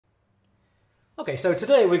Okay, so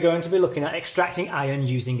today we're going to be looking at extracting iron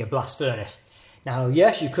using a blast furnace. Now,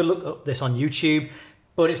 yes, you could look up this on YouTube,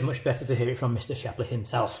 but it's much better to hear it from Mr. Shepley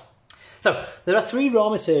himself. So, there are three raw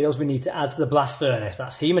materials we need to add to the blast furnace.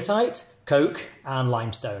 That's hematite, coke, and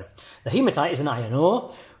limestone. The hematite is an iron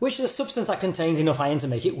ore, which is a substance that contains enough iron to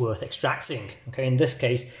make it worth extracting. Okay, in this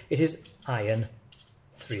case, it is iron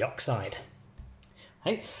 3 oxide.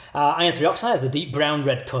 Okay. Iron 3 oxide has the deep brown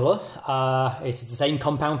red colour. It is the same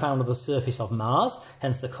compound found on the surface of Mars,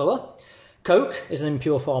 hence the colour. Coke is an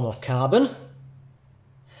impure form of carbon.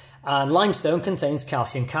 And limestone contains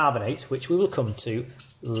calcium carbonate, which we will come to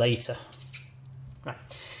later. Right.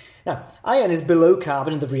 Now, iron is below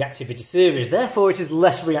carbon in the reactivity series, therefore it is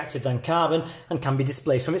less reactive than carbon and can be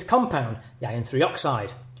displaced from its compound, the iron 3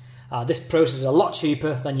 oxide. This process is a lot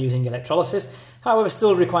cheaper than using electrolysis, however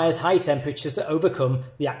still requires high temperatures to overcome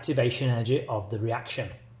the activation energy of the reaction.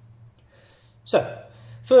 So,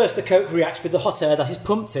 first the coke reacts with the hot air that is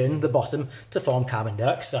pumped in the bottom to form carbon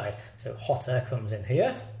dioxide. So hot air comes in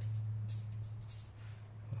here.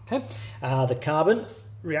 Okay. The carbon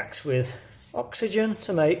reacts with oxygen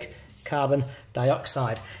to make carbon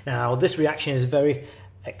dioxide. Now this reaction is very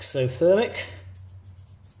exothermic.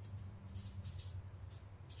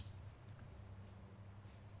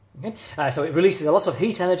 Okay. So it releases a lot of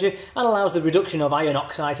heat energy and allows the reduction of iron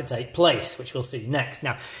oxide to take place, which we'll see next.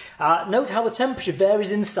 Now, note how the temperature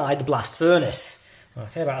varies inside the blast furnace.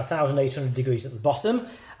 Okay, about 1800 degrees at the bottom,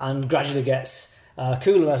 and gradually gets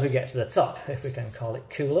cooler as we get to the top, if we can call it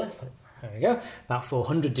cooler. There we go, about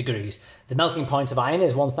 400 degrees. The melting point of iron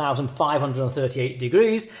is 1538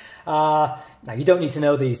 degrees. Now, you don't need to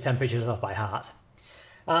know these temperatures off by heart.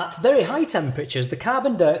 At very high temperatures, the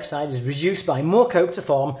carbon dioxide is reduced by more coke to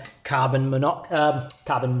form carbon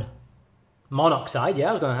monoxide.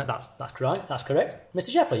 Yeah, that's right. That's correct.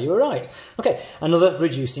 Mr. Shepley, you were right. Okay, another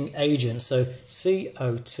reducing agent. So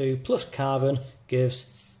CO2 plus carbon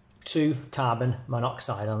gives 2 carbon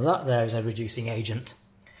monoxide, and that there is a reducing agent.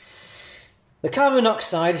 The carbon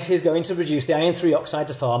monoxide is going to reduce the iron 3 oxide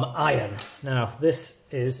to form iron. Now, this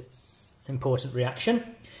is an important reaction.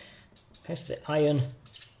 Okay, so the iron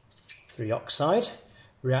 3 oxide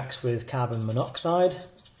reacts with carbon monoxide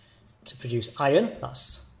to produce iron,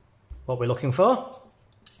 that's what we're looking for,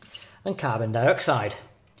 and carbon dioxide.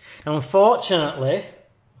 Now unfortunately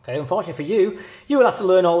for you, you will have to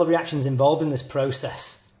learn all the reactions involved in this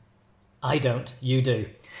process. I don't, you do.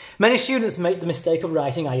 Many students make the mistake of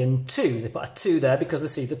writing iron 2. They put a 2 there because they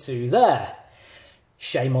see the 2 there.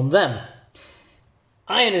 Shame on them.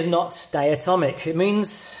 Iron is not diatomic. It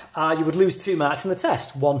means you would lose 2 marks in the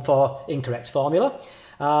test. One for incorrect formula.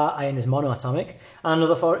 Iron is monoatomic. And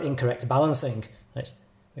another for incorrect balancing. Right.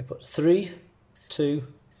 We put 3, 2,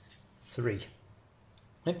 3.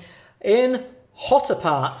 Right. In hotter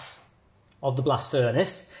parts of the blast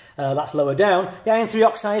furnace, that's lower down, the iron 3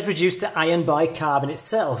 oxide is reduced to iron by carbon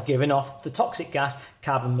itself, giving off the toxic gas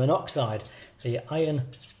carbon monoxide. So your iron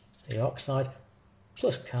 3 oxide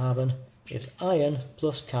plus carbon gives iron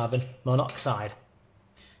plus carbon monoxide.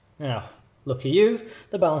 Now, look at you,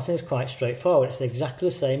 the balancing is quite straightforward. It's exactly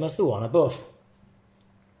the same as the one above.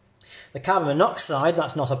 The carbon monoxide,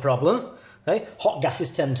 that's not a problem. Okay? Hot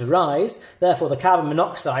gases tend to rise, therefore the carbon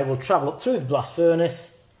monoxide will travel up through the blast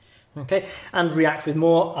furnace, okay, and react with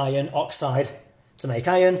more iron oxide to make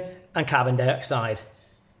iron and carbon dioxide.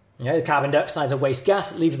 Okay, the carbon dioxide is a waste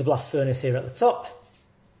gas, it leaves the blast furnace here at the top.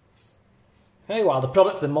 Okay, while the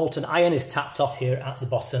product, the molten iron, is tapped off here at the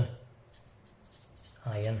bottom.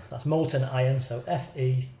 Iron, that's molten iron, so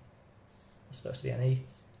Fe, it's supposed to be an E,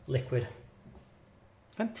 liquid.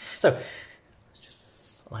 Okay, so let's just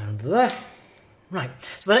put that under there. Right,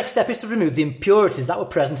 so the next step is to remove the impurities that were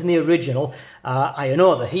present in the original iron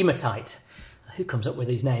ore, the hematite. Who comes up with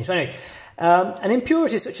these names? Anyway, an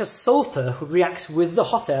impurity such as sulfur reacts with the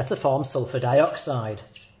hot air to form sulfur dioxide.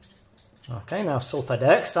 Okay, now sulfur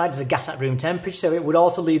dioxide is a gas at room temperature, so it would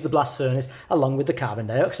also leave the blast furnace along with the carbon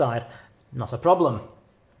dioxide. Not a problem.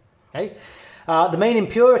 Okay, the main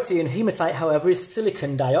impurity in hematite, however, is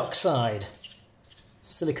silicon dioxide.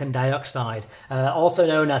 Silicon dioxide, also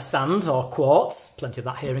known as sand or quartz, plenty of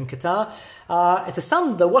that here in Qatar. If the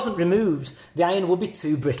sand that wasn't removed, the iron would be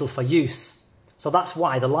too brittle for use. So that's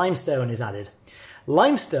why the limestone is added.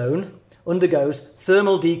 Limestone undergoes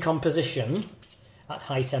thermal decomposition at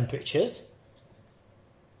high temperatures.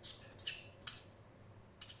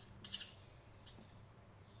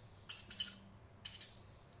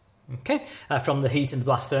 Okay, from the heat in the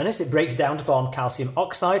blast furnace, it breaks down to form calcium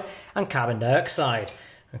oxide and carbon dioxide.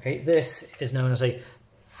 Okay, this is known as a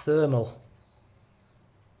thermal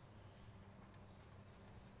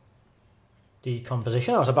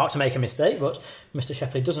decomposition. I was about to make a mistake, but Mr.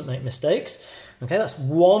 Shepley doesn't make mistakes. Okay, that's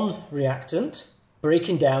one reactant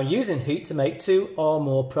breaking down using heat to make two or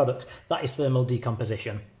more products. That is thermal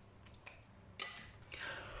decomposition.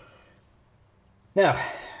 Now,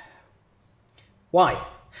 why?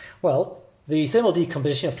 Well, the thermal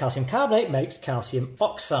decomposition of calcium carbonate makes calcium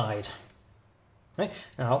oxide. Okay?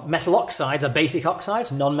 Now, metal oxides are basic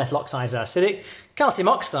oxides, non-metal oxides are acidic. Calcium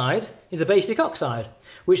oxide is a basic oxide,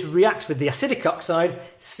 which reacts with the acidic oxide,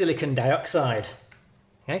 silicon dioxide.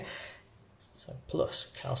 Okay? So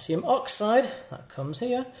plus calcium oxide, that comes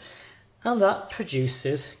here, and that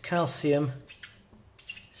produces calcium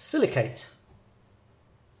silicate.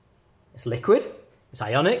 It's liquid, it's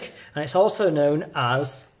ionic, and it's also known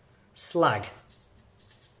as slag.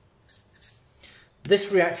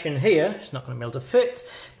 This reaction here, it's not going to be able to fit,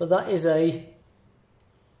 but that is a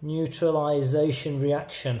neutralization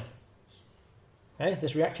reaction. Okay,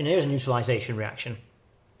 this reaction here is a neutralization reaction.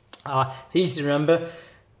 It's easy to remember.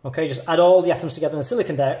 Okay, just add all the atoms together in the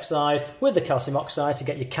silicon dioxide with the calcium oxide to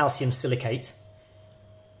get your calcium silicate.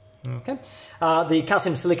 Okay, the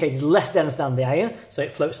calcium silicate is less dense than the iron, so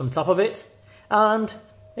it floats on top of it, and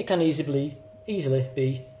it can easily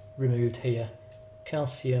be removed here.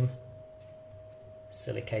 Calcium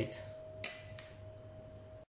silicate.